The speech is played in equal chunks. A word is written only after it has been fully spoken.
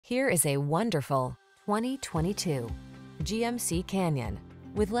Here is a wonderful 2022 GMC Canyon.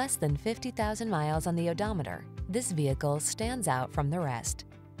 With less than 50,000 miles on the odometer, this vehicle stands out from the rest.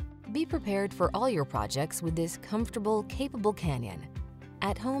 Be prepared for all your projects with this comfortable, capable Canyon.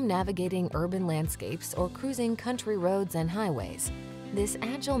 At home navigating urban landscapes or cruising country roads and highways, this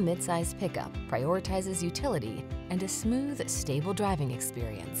agile midsize pickup prioritizes utility and a smooth, stable driving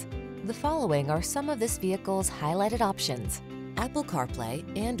experience. The following are some of this vehicle's highlighted options: Apple CarPlay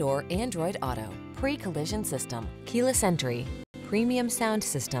and/or Android Auto, pre-collision system, keyless entry, premium sound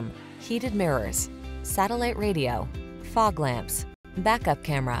system, heated mirrors, satellite radio, fog lamps, backup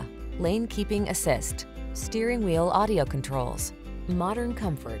camera, lane keeping assist, steering wheel audio controls. Modern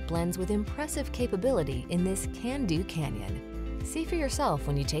comfort blends with impressive capability in this can-do Canyon. See for yourself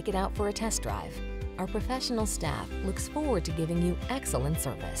when you take it out for a test drive. Our professional staff looks forward to giving you excellent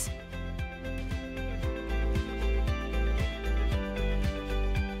service.